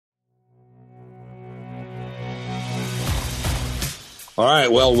All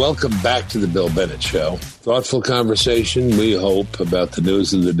right, well, welcome back to the Bill Bennett Show. Thoughtful conversation, we hope, about the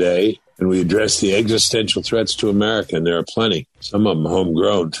news of the day, and we address the existential threats to America, and there are plenty, some of them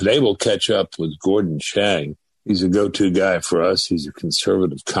homegrown. Today we'll catch up with Gordon Chang. He's a go-to guy for us. He's a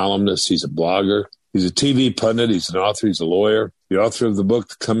conservative columnist. He's a blogger. He's a TV pundit. He's an author. He's a lawyer. The author of the book,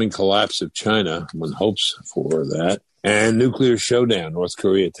 The Coming Collapse of China, one hopes for that, and Nuclear Showdown, North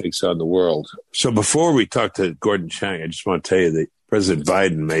Korea Takes on the World. So before we talk to Gordon Chang, I just want to tell you that President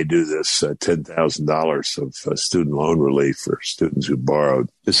Biden may do this $10,000 of student loan relief for students who borrowed.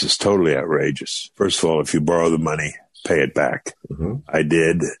 This is totally outrageous. First of all, if you borrow the money, pay it back. Mm-hmm. I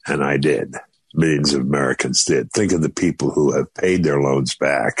did, and I did. Millions of Americans did. Think of the people who have paid their loans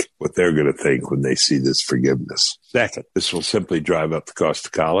back, what they're going to think when they see this forgiveness. Second, this will simply drive up the cost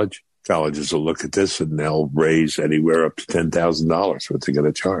of college. Colleges will look at this and they'll raise anywhere up to $10,000 what they're going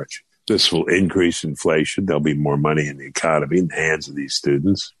to charge. This will increase inflation. There'll be more money in the economy in the hands of these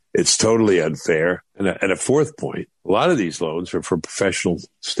students. It's totally unfair. And a fourth point, a lot of these loans are for professional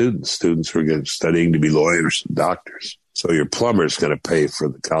students who are studying to be lawyers and doctors. So your plumber is going to pay for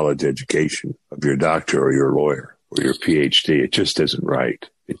the college education of your doctor or your lawyer or your PhD. It just isn't right.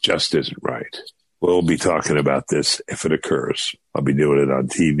 It just isn't right. We'll be talking about this if it occurs. I'll be doing it on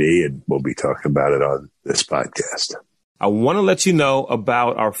TV, and we'll be talking about it on this podcast. I want to let you know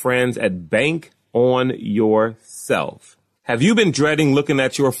about our friends at Bank on Yourself. Have you been dreading looking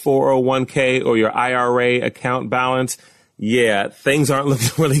at your 401k or your IRA account balance? Yeah, things aren't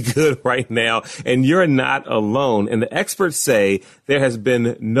looking really good right now, and you're not alone. And the experts say there has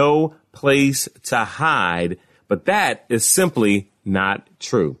been no place to hide, but that is simply not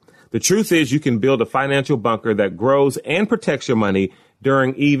true. The truth is you can build a financial bunker that grows and protects your money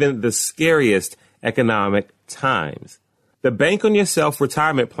during even the scariest economic times. The Bank on Yourself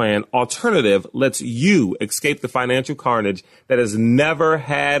retirement plan alternative lets you escape the financial carnage that has never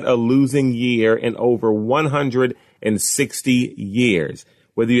had a losing year in over 160 years.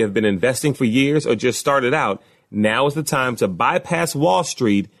 Whether you have been investing for years or just started out, now is the time to bypass Wall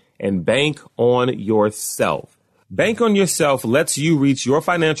Street and bank on yourself. Bank on Yourself lets you reach your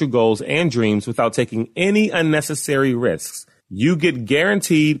financial goals and dreams without taking any unnecessary risks. You get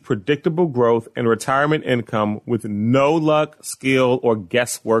guaranteed predictable growth and retirement income with no luck, skill, or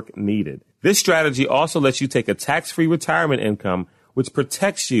guesswork needed. This strategy also lets you take a tax-free retirement income, which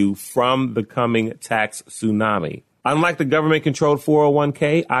protects you from the coming tax tsunami. Unlike the government-controlled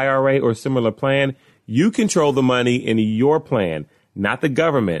 401k, IRA, or similar plan, you control the money in your plan, not the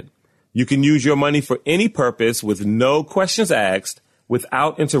government. You can use your money for any purpose with no questions asked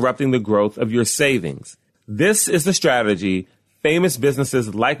without interrupting the growth of your savings. This is the strategy famous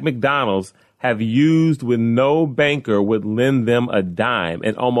businesses like McDonald's have used when no banker would lend them a dime,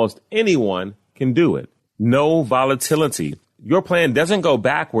 and almost anyone can do it. No volatility. Your plan doesn't go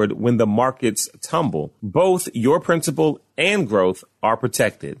backward when the markets tumble. Both your principal and growth are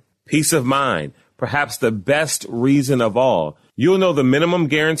protected. Peace of mind, perhaps the best reason of all. You'll know the minimum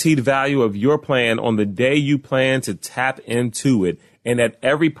guaranteed value of your plan on the day you plan to tap into it, and at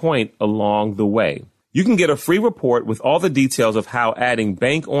every point along the way. You can get a free report with all the details of how adding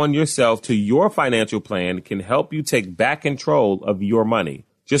Bank on Yourself to your financial plan can help you take back control of your money.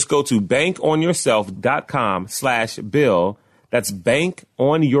 Just go to bankonyourself.com/bill. That's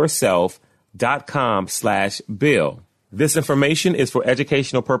bankonyourself.com/bill. This information is for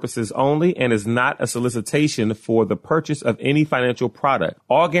educational purposes only and is not a solicitation for the purchase of any financial product.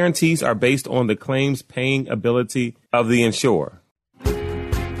 All guarantees are based on the claims paying ability of the insurer.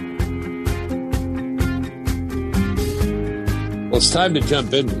 Well, it's time to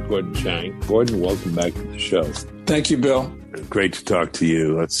jump in with Gordon Chang. Gordon, welcome back to the show. Thank you, Bill. Great to talk to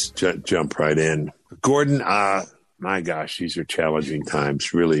you. Let's jump right in. Gordon, my gosh, these are challenging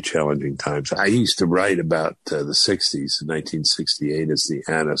times, really challenging times. I used to write about the 60s, 1968 as the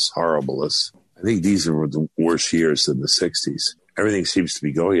annus horribilis. I think these are the worst years than the 60s. Everything seems to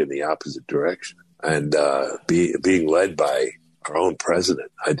be going in the opposite direction. And being led by our own president,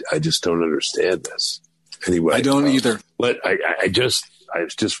 I just don't understand this. Anyway, I don't either. I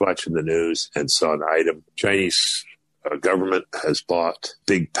was just watching the news and saw an item. Chinese government has bought a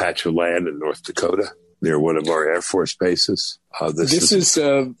big patch of land in North Dakota near one of our Air Force bases. This is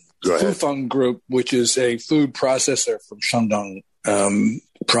Fufeng Group, which is a food processor from Shandong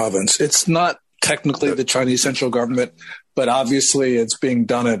province. It's not technically the Chinese central government, but obviously it's being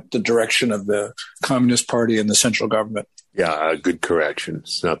done at the direction of the Communist Party and the central government. Yeah, good correction.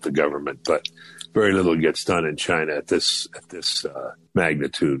 It's not the government, but very little gets done in China at this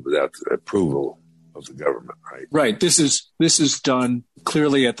magnitude without the approval of the government, right? Right. This is done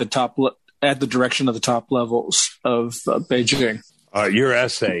clearly at the top at the direction of the top levels of Beijing. Your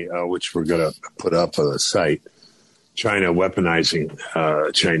essay, which we're going to put up on the site, China weaponizing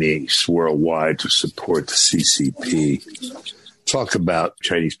Chinese worldwide to support the CCP. Talk about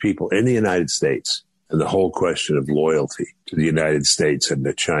Chinese people in the United States and the whole question of loyalty to the United States and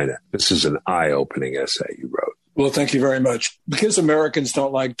to China. This is an eye-opening essay you wrote. Well, thank you very much. Because Americans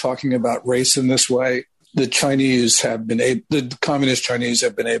don't like talking about race in this way, the communist Chinese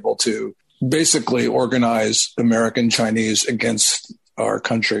have been able to basically organize American Chinese against our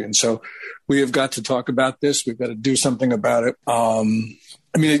country. And so we have got to talk about this. We've got to do something about it.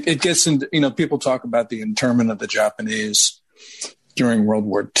 It gets into, people talk about the internment of the Japanese during World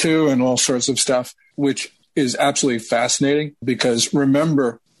War II and all sorts of stuff, which is absolutely fascinating because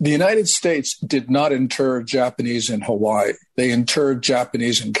remember, the United States did not inter Japanese in Hawaii. They interred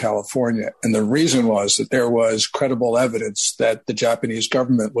Japanese in California. And the reason was that there was credible evidence that the Japanese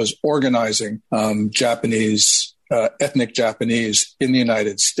government was organizing ethnic Japanese in the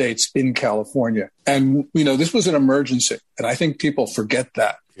United States in California. And, this was an emergency. And I think people forget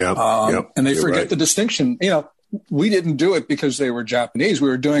that. And they forget the distinction. We didn't do it because they were Japanese. We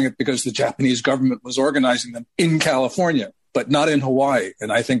were doing it because the Japanese government was organizing them in California, but not in Hawaii.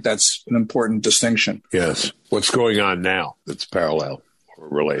 And I think that's an important distinction. Yes. What's going on now that's parallel or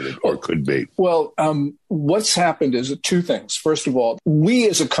related or could be? Well, what's happened is two things. First of all, we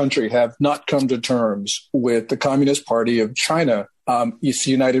as a country have not come to terms with the Communist Party of China, it's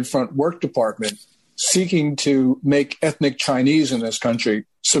the United Front Work Department, seeking to make ethnic Chinese in this country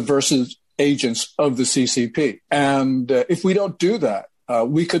subversive agents of the CCP. And if we don't do that,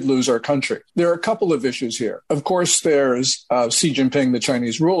 we could lose our country. There are a couple of issues here. Of course, there's Xi Jinping, the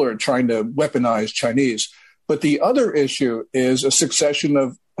Chinese ruler, trying to weaponize Chinese. But the other issue is a succession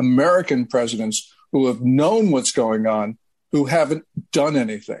of American presidents who have known what's going on, who haven't done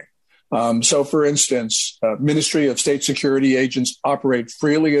anything. So, for instance, Ministry of State Security agents operate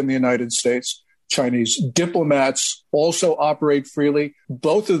freely in the United States. Chinese diplomats also operate freely.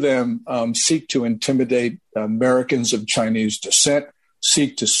 Both of them seek to intimidate Americans of Chinese descent,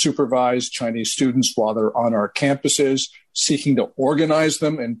 seek to supervise Chinese students while they're on our campuses, seeking to organize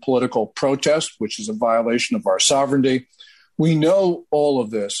them in political protest, which is a violation of our sovereignty. We know all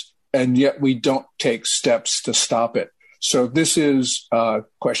of this, and yet we don't take steps to stop it. So this is a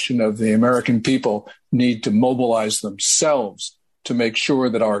question of the American people need to mobilize themselves to make sure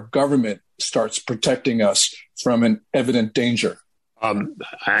that our government starts protecting us from an evident danger.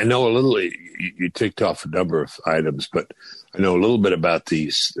 I know a little, you ticked off a number of items, but I know a little bit about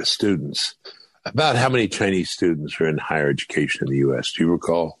these students. About how many Chinese students are in higher education in the U.S.? Do you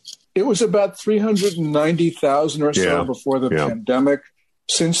recall? It was about 390,000 or so before the pandemic.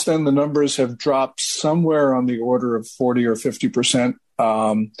 Since then, the numbers have dropped somewhere on the order of 40 or 50%.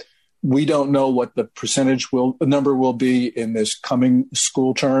 We don't know what the number will be in this coming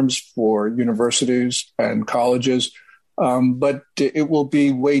school terms for universities and colleges, but it will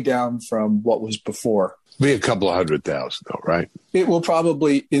be way down from what was before. Be a couple of 100,000, though, right? It will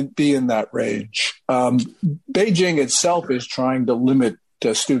probably be in that range. Beijing itself is trying to limit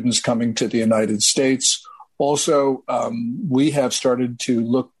students coming to the United States. Also, we have started to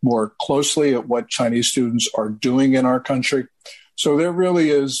look more closely at what Chinese students are doing in our country. So there really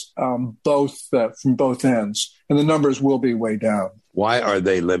is both from both ends, and the numbers will be way down. Why are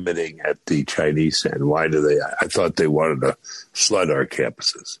they limiting at the Chinese end? Why do they? I thought they wanted to flood our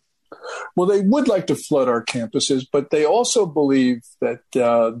campuses. Well, they would like to flood our campuses, but they also believe that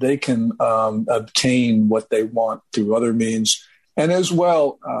they can obtain what they want through other means. And as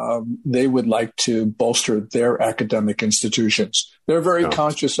well, they would like to bolster their academic institutions. They're very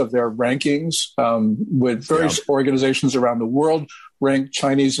conscious of their rankings with various organizations around the world rank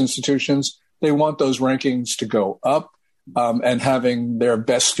Chinese institutions. They want those rankings to go up, and having their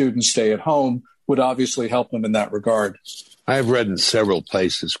best students stay at home would obviously help them in that regard. I've read in several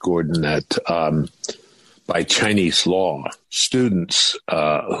places, Gordon, that by Chinese law, students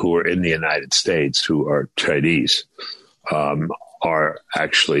who are in the United States who are Chinese are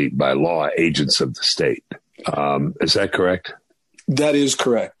actually, by law, agents of the state. Is that correct? That is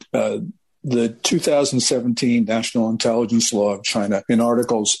correct. The 2017 National Intelligence Law of China in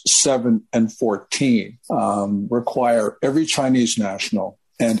Articles 7 and 14 require every Chinese national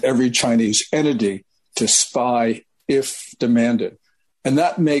and every Chinese entity to spy if demanded. And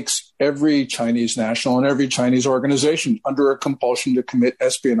that makes every Chinese national and every Chinese organization under a compulsion to commit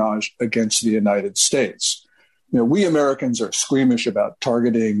espionage against the United States. You know, we Americans are squeamish about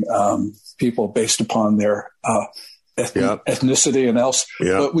targeting people based upon their ethnicity and else.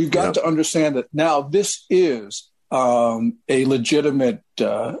 But we've got to understand that now this is a legitimate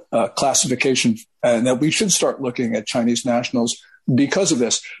classification, and that we should start looking at Chinese nationals because of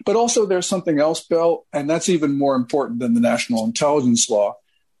this. But also there's something else, Bill, and that's even more important than the national intelligence law.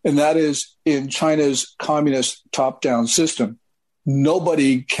 And that is, in China's communist top-down system,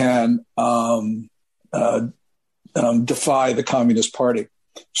 nobody can defy the Communist Party.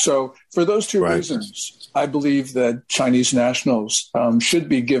 So for those two reasons, I believe that Chinese nationals should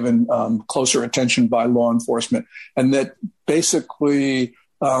be given closer attention by law enforcement, and that basically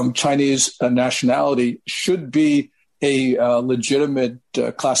Chinese nationality should be a legitimate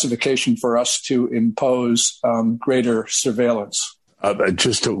classification for us to impose greater surveillance.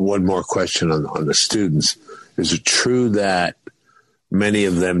 Just one more question on the students. Is it true that many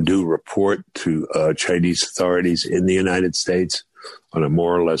of them do report to Chinese authorities in the United States on a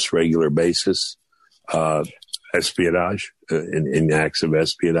more or less regular basis? Espionage, in acts of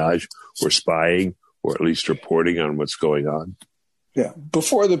espionage or spying, or at least reporting on what's going on? Yeah.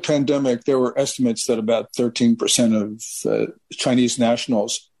 Before the pandemic, there were estimates that about 13% of Chinese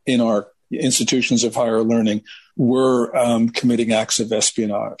nationals in our institutions of higher learning were committing acts of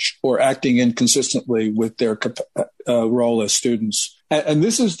espionage or acting inconsistently with their role as students. And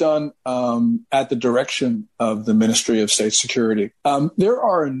this is done at the direction of the Ministry of State Security. There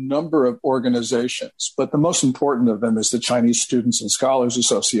are a number of organizations, but the most important of them is the Chinese Students and Scholars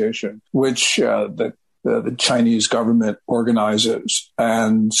Association, which the Chinese government organizes,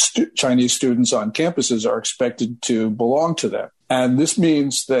 and Chinese students on campuses are expected to belong to them. And this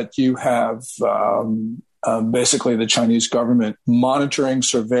means that you have basically the Chinese government monitoring,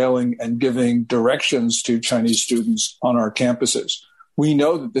 surveilling, and giving directions to Chinese students on our campuses. We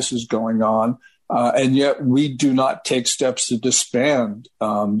know that this is going on, and yet we do not take steps to disband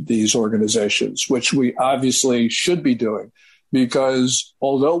these organizations, which we obviously should be doing. Because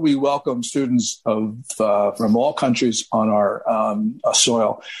although we welcome students from all countries on our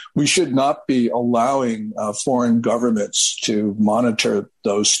soil, we should not be allowing foreign governments to monitor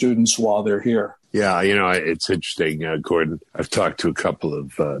those students while they're here. Yeah, it's interesting, Gordon. I've talked to a couple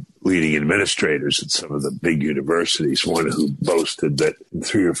of leading administrators at some of the big universities, one who boasted that in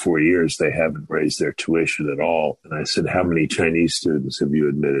 3 or 4 years they haven't raised their tuition at all. And I said, how many Chinese students have you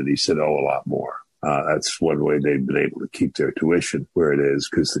admitted? He said, oh, a lot more. That's one way they've been able to keep their tuition where it is,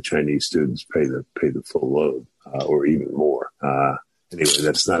 because the Chinese students pay the full load or even more. Anyway,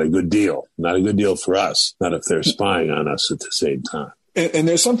 that's not a good deal. Not a good deal for us. Not if they're spying on us at the same time. And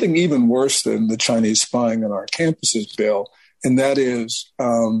there's something even worse than the Chinese spying on our campuses, Bill, and that is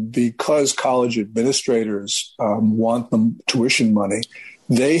because college administrators want the tuition money,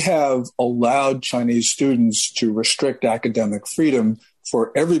 they have allowed Chinese students to restrict academic freedom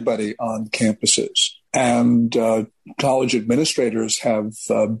for everybody on campuses. And college administrators have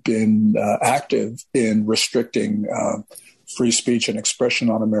been active in restricting free speech and expression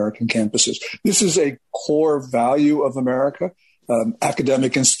on American campuses. This is a core value of America.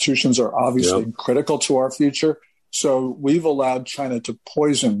 Academic institutions are obviously critical to our future. So we've allowed China to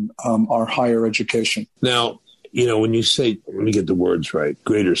poison our higher education. Now, when you say, let me get the words right,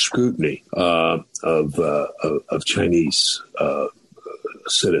 greater scrutiny of Chinese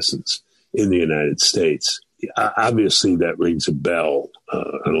citizens in the United States, obviously that rings a bell,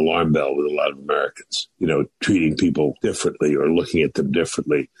 an alarm bell with a lot of Americans, treating people differently or looking at them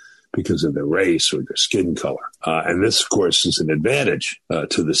differently because of their race or their skin color. And this, of course, is an advantage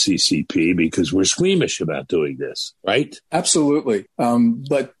to the CCP because we're squeamish about doing this, right? Absolutely.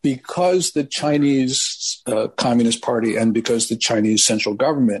 But because the Chinese Communist Party and because the Chinese central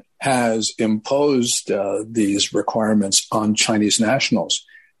government has imposed these requirements on Chinese nationals,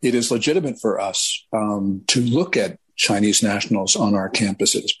 it is legitimate for us to look at Chinese nationals on our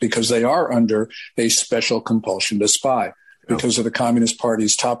campuses because they are under a special compulsion to spy. Because of the Communist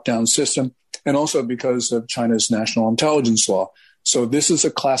Party's top-down system, and also because of China's national intelligence law. So this is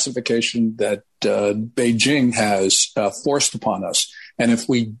a classification that Beijing has forced upon us. And if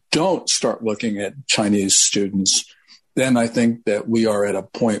we don't start looking at Chinese students, then I think that we are at a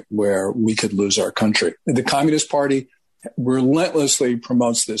point where we could lose our country. The Communist Party relentlessly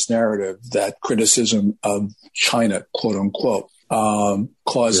promotes this narrative that criticism of China, quote unquote,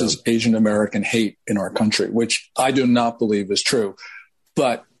 causes Asian American hate in our country, which I do not believe is true.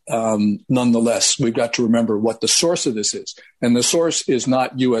 But nonetheless, we've got to remember what the source of this is. And the source is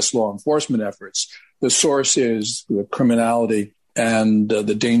not U.S. law enforcement efforts. The source is the criminality and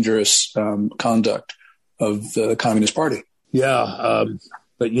the dangerous conduct of the Communist Party. Yeah.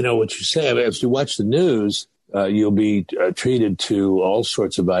 But what you say, if you watch the news, you'll be treated to all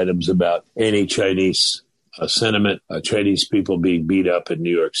sorts of items about anti-Chinese sentiment, Chinese people being beat up in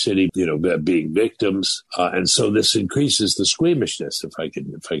New York City, being victims. And so this increases the squeamishness, if I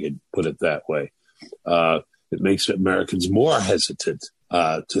could put it that way. it makes Americans more hesitant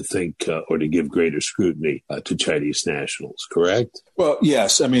to think or to give greater scrutiny to Chinese nationals, correct? Well,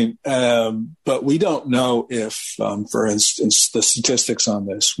 yes. I mean, but we don't know if, for instance, the statistics on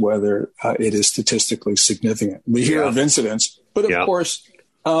this, whether it is statistically significant. We hear of incidents, but of course,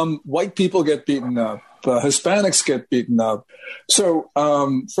 white people get beaten up. Hispanics get beaten up. So,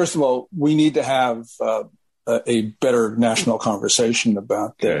 first of all, we need to have a better national conversation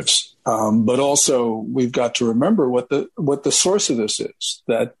about this. But also, we've got to remember what the source of this is,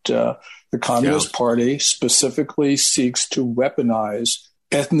 that the Communist Party specifically seeks to weaponize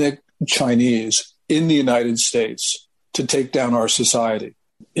ethnic Chinese in the United States to take down our society.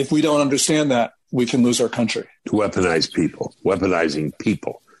 If we don't understand that, we can lose our country. To weaponize people, weaponizing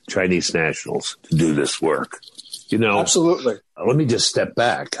people, Chinese nationals, to do this work. Absolutely. Let me just step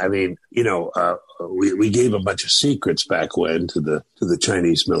back. I mean, we gave a bunch of secrets back when to the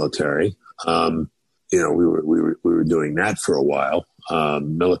Chinese military. We were doing that for a while,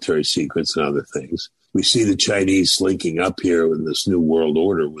 military secrets and other things. We see the Chinese linking up here in this new world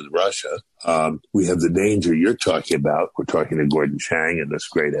order with Russia. We have the danger you're talking about. We're talking to Gordon Chang in this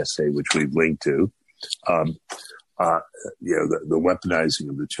great essay, which we've linked to. The weaponizing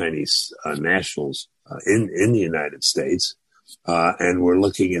of the Chinese nationals in the United States. And we're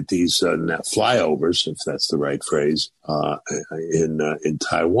looking at these flyovers, if that's the right phrase, in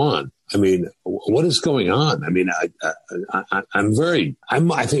Taiwan. I mean, what is going on? I mean,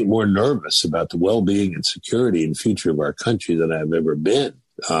 I'm I think more nervous about the well-being and security and future of our country than I've ever been.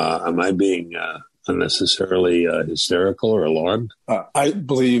 Am I being unnecessarily hysterical or alarmed? I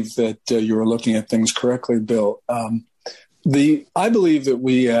believe that you were looking at things correctly, Bill. I believe that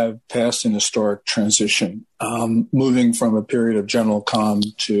we have passed an historic transition, moving from a period of general calm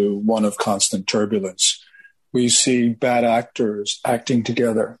to one of constant turbulence. We see bad actors acting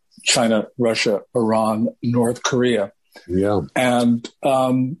together: China, Russia, Iran, North Korea. Yeah. And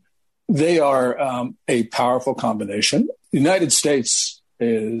they are a powerful combination. The United States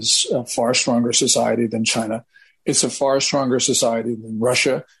is a far stronger society than China. It's a far stronger society than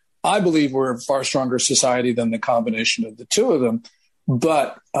Russia. I believe we're a far stronger society than the combination of the two of them,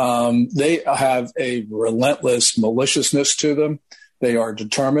 but they have a relentless maliciousness to them. They are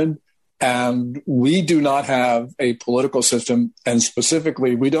determined, and we do not have a political system, and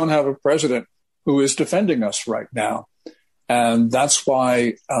specifically, we don't have a president who is defending us right now. And that's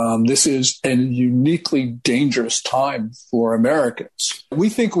why this is a uniquely dangerous time for Americans. We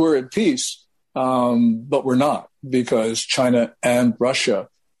think we're at peace, but we're not, because China and Russia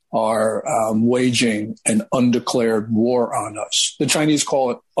are waging an undeclared war on us. The Chinese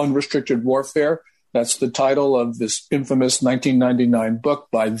call it unrestricted warfare. That's the title of this infamous 1999 book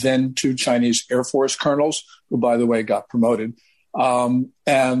by then 2 Chinese Air Force colonels, who, by the way, got promoted. And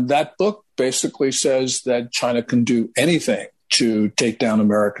that book basically says that China can do anything to take down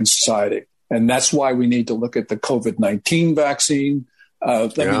American society. And that's why we need to look at the COVID-19 vaccine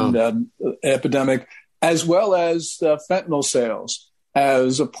epidemic, as well as fentanyl sales,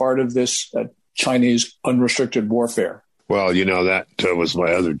 as a part of this Chinese unrestricted warfare. Well, that was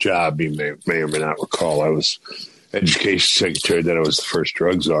my other job. You may or may not recall. I was education secretary, then I was the first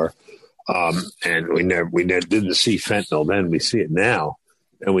drug czar. And we never didn't see fentanyl then. We see it now.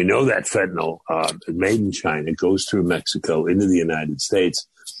 And we know that fentanyl made in China goes through Mexico into the United States.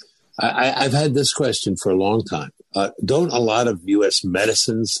 I've had this question for a long time. Don't a lot of U.S.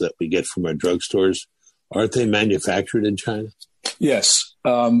 medicines that we get from our drugstores, aren't they manufactured in China? Yes.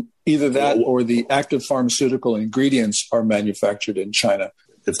 Either that or the active pharmaceutical ingredients are manufactured in China.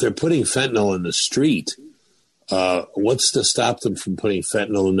 If they're putting fentanyl in the street, what's to stop them from putting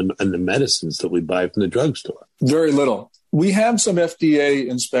fentanyl in the medicines that we buy from the drugstore? Very little. We have some FDA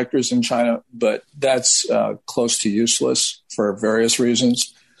inspectors in China, but that's close to useless for various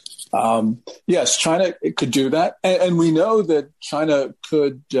reasons. Yes, China could do that. And we know that China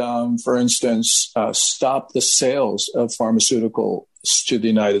could, for instance, stop the sales of pharmaceuticals to the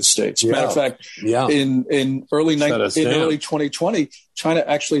United States. Matter of fact, in early 2020, China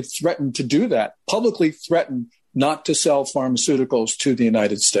actually threatened to do that, publicly threatened not to sell pharmaceuticals to the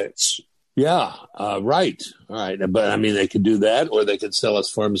United States. Yeah, right. All right. But I mean, they could do that, or they could sell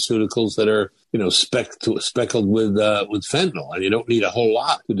us pharmaceuticals that are, speckled with fentanyl, and you don't need a whole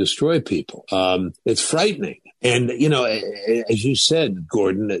lot to destroy people. It's frightening. And, as you said,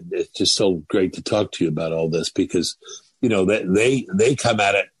 Gordon, it's just so great to talk to you about all this because, they come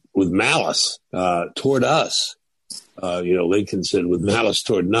at it with malice toward us. Lincoln said, with malice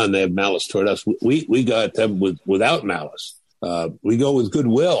toward none, they have malice toward us. We got them without malice. We go with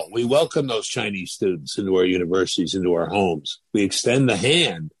goodwill. We welcome those Chinese students into our universities, into our homes. We extend the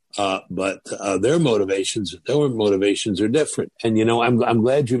hand But their motivations are different. And, I'm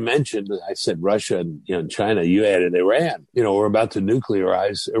glad you mentioned, I said Russia and China, you added Iran. We're about to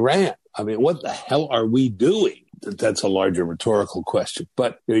nuclearize Iran. I mean, what the hell are we doing? That's a larger rhetorical question.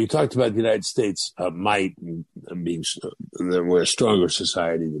 But you talked about the United States might being we're a stronger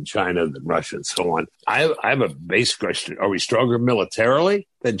society than China, than Russia, and so on. I have a basic question. Are we stronger militarily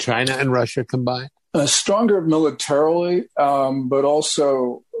than China and Russia combined? Stronger militarily, but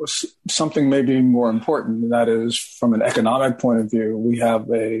also something maybe more important, and that is from an economic point of view, we have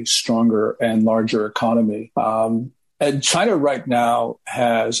a stronger and larger economy. And China right now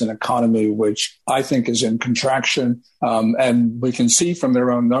has an economy which I think is in contraction. And we can see from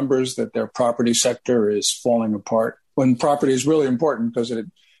their own numbers that their property sector is falling apart. When property is really important because it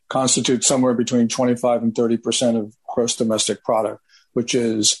constitutes somewhere between 25 and 30% of gross domestic product, which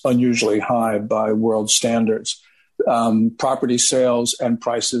is unusually high by world standards. Property sales and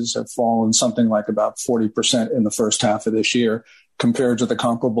prices have fallen something like about 40% in the first half of this year compared to the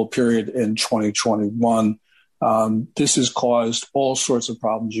comparable period in 2021. This has caused all sorts of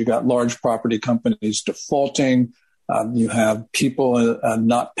problems. You got large property companies defaulting. You have people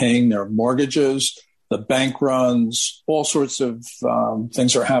not paying their mortgages, the bank runs, all sorts of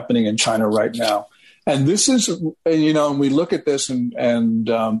things are happening in China right now. And this is, and we look at this and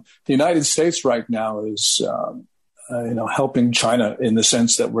the United States right now is, helping China in the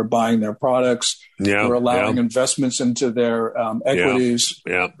sense that we're buying their products. Yeah, we're allowing investments into their equities.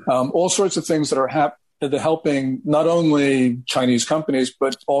 All sorts of things that are helping not only Chinese companies,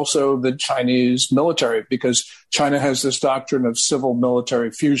 but also the Chinese military, because China has this doctrine of civil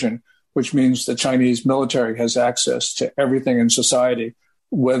military fusion, which means the Chinese military has access to everything in society,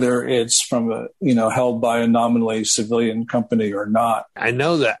 whether it's from held by a nominally civilian company or not. I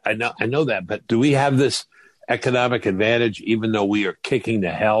know that. But do we have this economic advantage, even though we are kicking the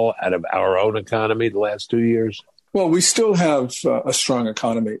hell out of our own economy the last 2 years? Well, we still have a strong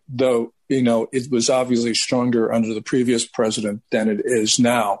economy, though, it was obviously stronger under the previous president than it is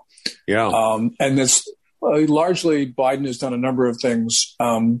now. Yeah. And that's largely Biden has done a number of things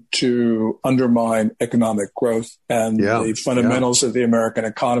to undermine economic growth and the fundamentals of the American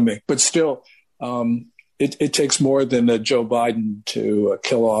economy. But still, it takes more than Joe Biden to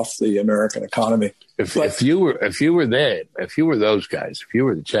kill off the American economy. If you were those guys, if you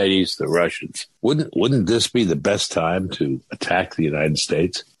were the Chinese, the Russians, wouldn't this be the best time to attack the United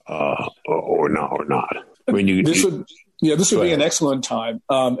States, or not? I mean, this would be an excellent time,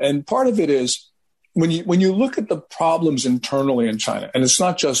 and part of it is when you look at the problems internally in China, and it's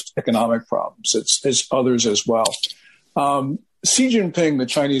not just economic problems; it's others as well. Xi Jinping, the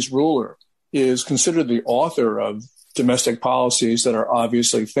Chinese ruler, is considered the author of domestic policies that are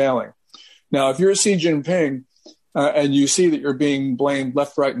obviously failing. Now, if you're Xi Jinping and you see that you're being blamed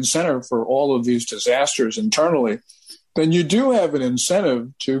left, right, and center for all of these disasters internally, then you do have an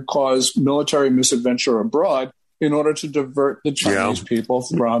incentive to cause military misadventure abroad in order to divert the Chinese people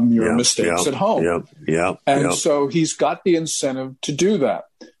from your mistakes at home. So he's got the incentive to do that.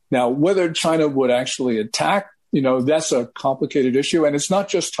 Now, whether China would actually attack, that's a complicated issue. And it's not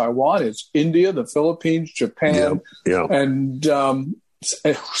just Taiwan. It's India, the Philippines, Japan, and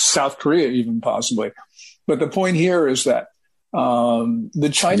South Korea even possibly. But the point here is that the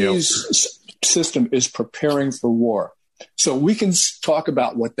Chinese system is preparing for war. So we can talk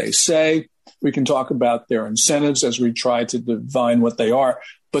about what they say. We can talk about their incentives as we try to divine what they are.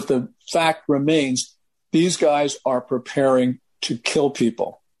 But the fact remains, these guys are preparing to kill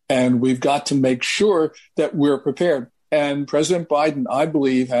people. And we've got to make sure that we're prepared. And President Biden, I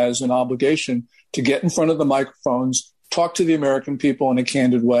believe, has an obligation to get in front of the microphones, talk to the American people in a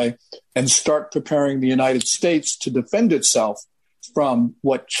candid way, and start preparing the United States to defend itself from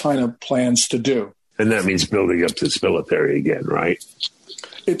what China plans to do. And that means building up its military again, right?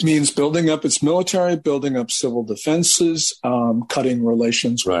 It means building up its military, building up civil defenses, cutting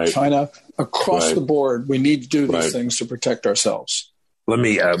relations with China. Across the board, we need to do these things to protect ourselves.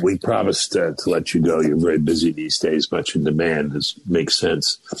 We promised to let you go. You're very busy these days, much in demand. This makes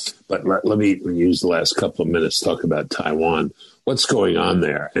sense. But let me use the last couple of minutes to talk about Taiwan. What's going on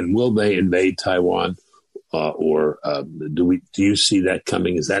there? And will they invade Taiwan? Or do you see that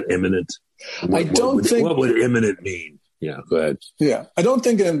coming? Is that imminent? What would imminent mean? Yeah, go ahead. Yeah, I don't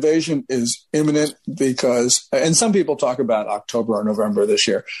think an invasion is imminent because, and some people talk about October or November this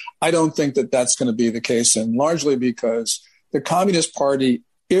year. I don't think that that's going to be the case, and largely because the Communist Party,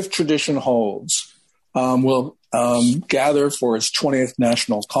 if tradition holds, will gather for its 20th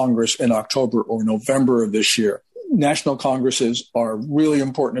National Congress in October or November of this year. national congresses are really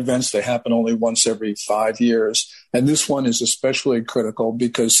important events. They happen only once every 5 years. And this one is especially critical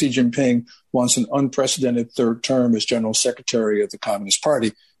because Xi Jinping wants an unprecedented third term as General Secretary of the Communist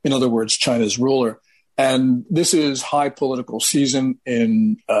Party. In other words, China's ruler. And this is high political season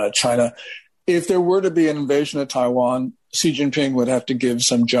in China. If there were to be an invasion of Taiwan, Xi Jinping would have to give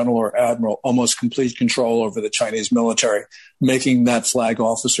some general or admiral almost complete control over the Chinese military, making that flag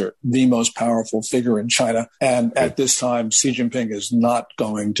officer the most powerful figure in China. And at this time, Xi Jinping is not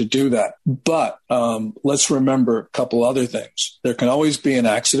going to do that. But let's remember a couple other things. There can always be an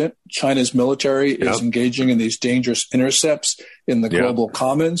accident. China's military is engaging in these dangerous intercepts in the global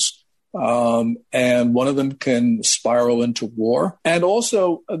commons. And one of them can spiral into war. And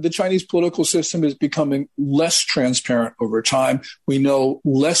also, the Chinese political system is becoming less transparent over time. We know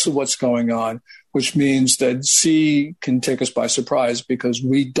less of what's going on, which means that Xi can take us by surprise because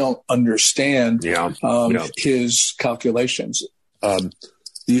we don't understand his calculations.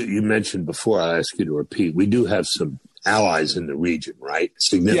 You mentioned before, I'll ask you to repeat, we do have some allies in the region, right?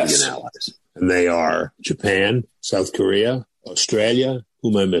 Significant allies. And they are Japan, South Korea, Australia. Who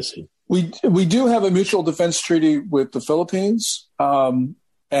am I missing? We do have a mutual defense treaty with the Philippines, and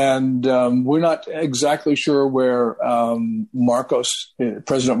we're not exactly sure where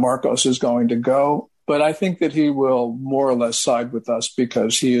President Marcos is going to go. But I think that he will more or less side with us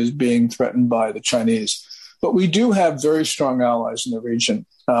because he is being threatened by the Chinese. But we do have very strong allies in the region,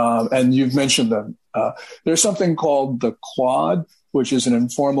 and you've mentioned them. There's something called the Quad, which is an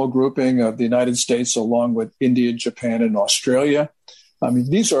informal grouping of the United States along with India, Japan, and Australia. I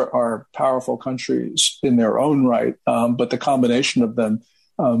mean, these are powerful countries in their own right, but the combination of them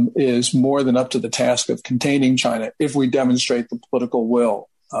is more than up to the task of containing China if we demonstrate the political will.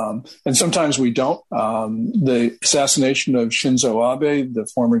 And sometimes we don't. The assassination of Shinzo Abe, the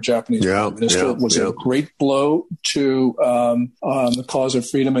former Japanese prime minister, was a great blow to the cause of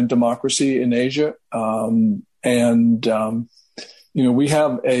freedom and democracy in Asia. We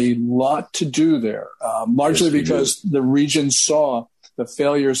have a lot to do there, largely because the region saw the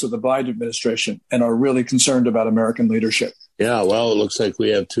failures of the Biden administration and are really concerned about American leadership. Yeah, well, it looks like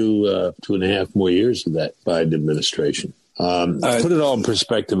we have 2.5 more years of that Biden administration. Put it all in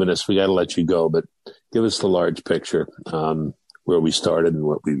perspective in this. We got to let you go, but give us the large picture, where we started and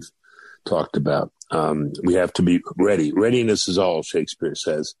what we've talked about. We have to be ready. Readiness is all, Shakespeare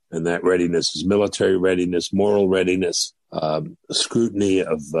says, and that readiness is military readiness, moral readiness, scrutiny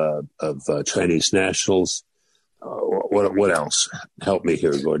of Chinese nationals. What else? Help me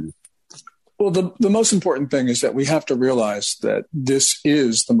here, Gordon. Well, the most important thing is that we have to realize that this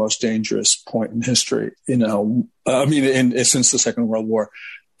is the most dangerous point in history, since the Second World War.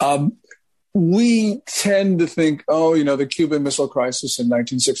 We tend to think, the Cuban Missile Crisis in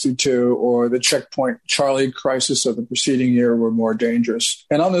 1962 or the Checkpoint Charlie crisis of the preceding year were more dangerous.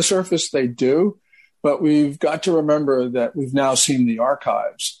 And on the surface, they do. But we've got to remember that we've now seen the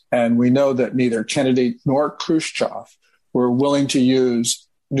archives, and we know that neither Kennedy nor Khrushchev were willing to use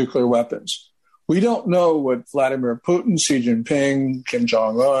nuclear weapons. We don't know what Vladimir Putin, Xi Jinping, Kim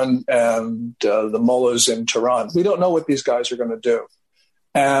Jong-un, and the mullahs in Tehran, we don't know what these guys are going to do.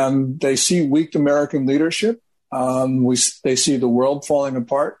 And they see weak American leadership. They see the world falling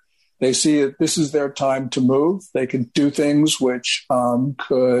apart. They see that this is their time to move. They can do things which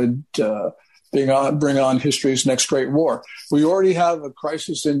could bring on history's next great war. We already have a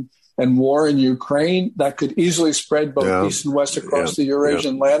crisis and war in Ukraine that could easily spread both east and west across the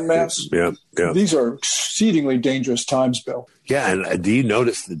Eurasian landmass. These are exceedingly dangerous times, Bill. Yeah, and did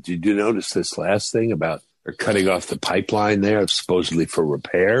you notice this last thing about they're cutting off the pipeline there, supposedly for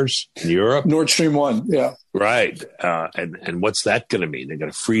repairs in Europe? Nord Stream 1, yeah. Right. And what's that going to mean? They're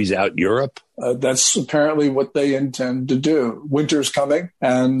going to freeze out Europe? That's apparently what they intend to do. Winter's coming,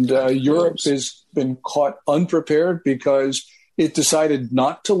 and Europe has been caught unprepared because it decided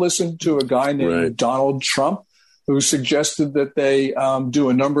not to listen to a guy named Donald Trump, who suggested that they do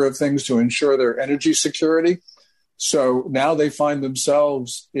a number of things to ensure their energy security. So now they find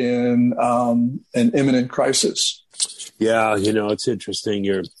themselves in an imminent crisis. Yeah, it's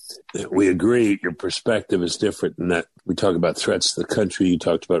interesting. We agree your perspective is different in that we talk about threats to the country. You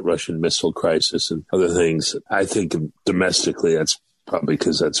talked about Russian missile crisis and other things. I think domestically, that's probably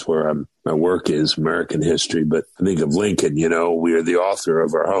because that's where my work is, American history. But I think of Lincoln, we are the author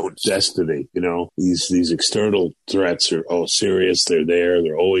of our own destiny. These external threats are serious. They're there.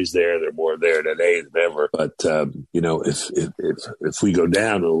 They're always there. They're more there today than ever. But, if we go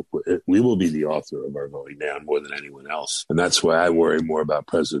down, we will be the author of our going down more than anyone else. And that's why I worry more about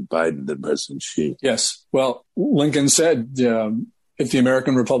President Biden than President Xi. Yes. Well, Lincoln said, if the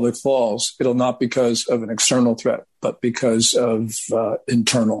American Republic falls, it'll not because of an external threat, but because of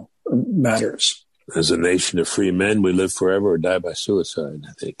internal matters. As a nation of free men, we live forever or die by suicide,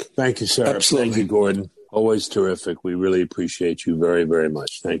 I think. Thank you, sir. Absolutely. Thank you, Gordon. Always terrific. We really appreciate you very, very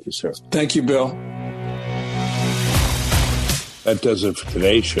much. Thank you, sir. Thank you, Bill. That does it for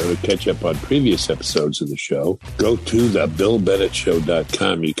today's show. To catch up on previous episodes of the show, go to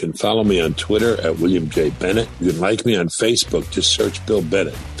thebillbennettshow.com. You can follow me on Twitter at William J. Bennett. You can like me on Facebook. Just search Bill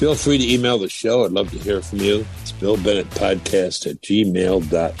Bennett. Feel free to email the show. I'd love to hear from you. It's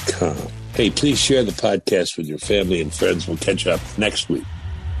BillBennettPodcast@gmail.com. Hey, please share the podcast with your family and friends. We'll catch up next week.